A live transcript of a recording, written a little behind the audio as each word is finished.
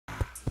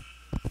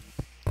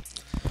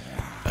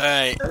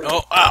Alright.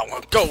 Oh,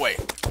 ow, go away.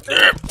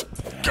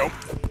 Go.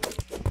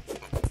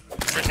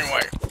 Freaking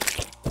away.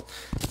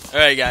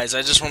 Alright, guys,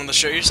 I just wanted to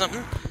show you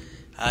something.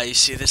 You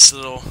see this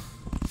little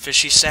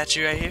fishy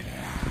statue right here?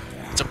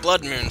 It's a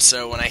blood moon,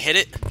 so when I hit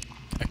it,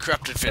 a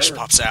corrupted fish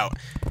pops out.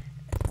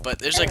 But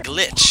there's a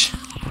glitch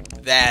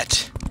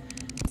that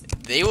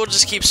they will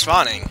just keep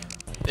spawning.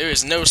 There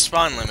is no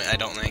spawn limit, I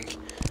don't think.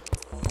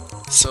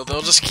 So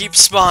they'll just keep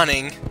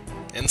spawning,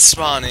 and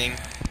spawning,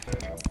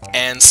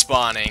 and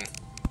spawning.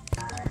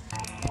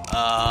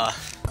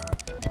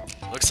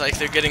 Looks like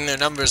they're getting their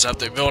numbers up.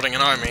 They're building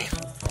an army.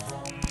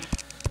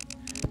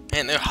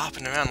 Man, they're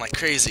hopping around like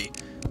crazy.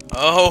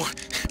 Oh,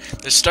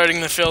 they're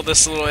starting to fill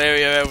this little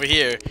area over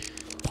here.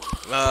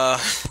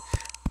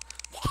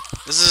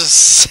 This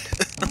is...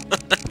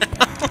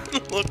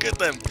 Look at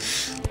them.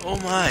 Oh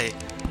my.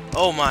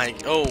 Oh my.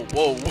 Oh,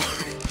 whoa.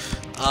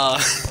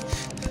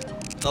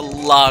 A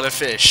lot of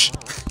fish.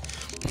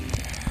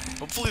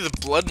 Hopefully the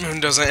blood moon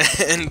doesn't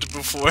end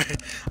before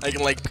I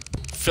can, like,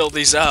 fill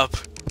these up.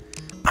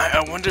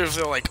 I wonder if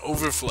they'll, like,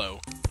 overflow.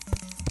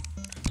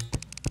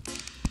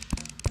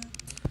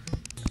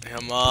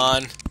 Come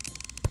on.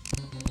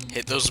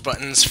 Hit those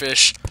buttons,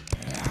 fish.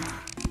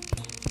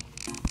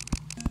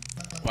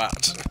 Wow.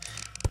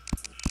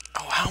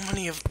 Oh, how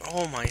many of...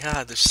 Oh my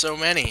god, there's so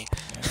many.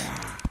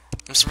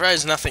 I'm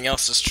surprised nothing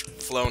else has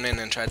flown in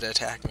and tried to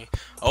attack me.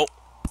 Oh.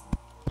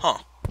 Huh.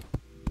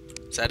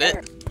 Is that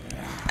it?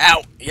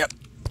 Ow! Yep.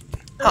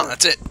 Oh,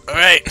 that's it.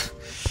 Alright.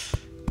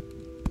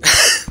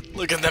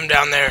 Look at them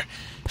down there.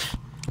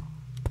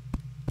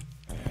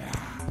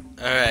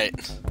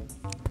 Alright.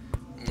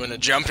 I'm gonna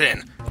jump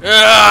in.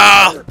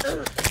 Ah!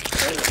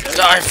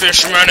 Die,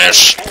 fish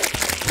menace!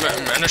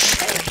 Menace?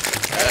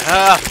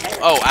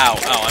 Oh, ow,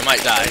 ow, I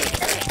might die.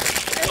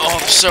 Oh,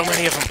 there's so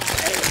many of them.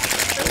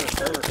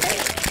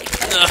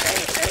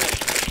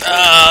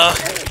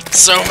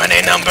 So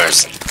many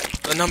numbers.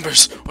 The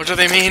numbers, what do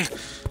they mean?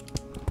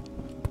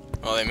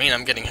 Well, they mean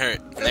I'm getting hurt,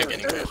 and they're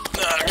getting hurt.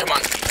 Come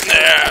on.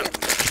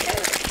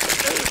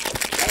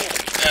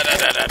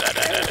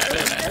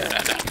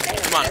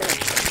 Come on.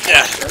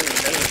 Yeah.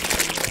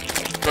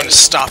 I'm going to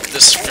stop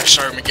this fish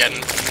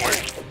Armageddon before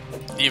it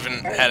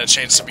even had a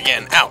chance to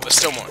begin. Ow, there's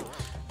still more.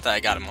 Thought I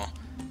got them all.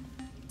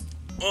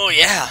 Oh,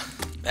 yeah.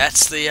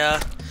 That's the,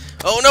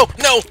 Oh, no,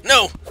 no,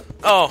 no!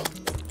 Oh.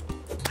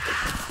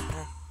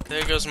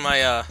 There goes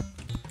my, I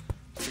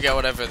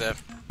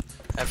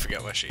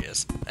forget what she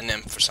is. A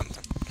nymph or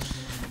something.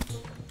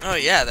 Oh,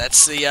 yeah,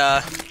 that's the,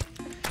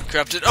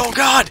 corrupted... Oh,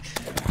 God!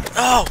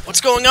 Oh,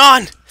 what's going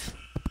on?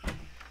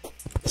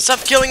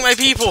 Stop killing my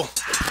people!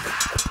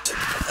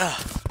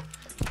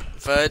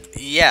 But,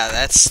 yeah,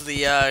 that's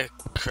the,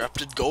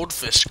 corrupted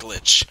goldfish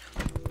glitch.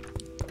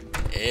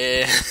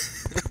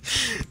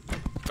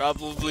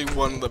 Probably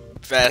one of the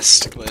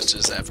best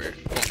glitches ever.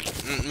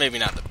 Well, maybe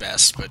not the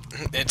best, but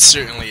it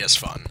certainly is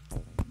fun.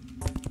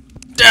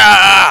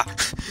 Ah!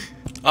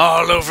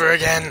 All over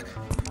again!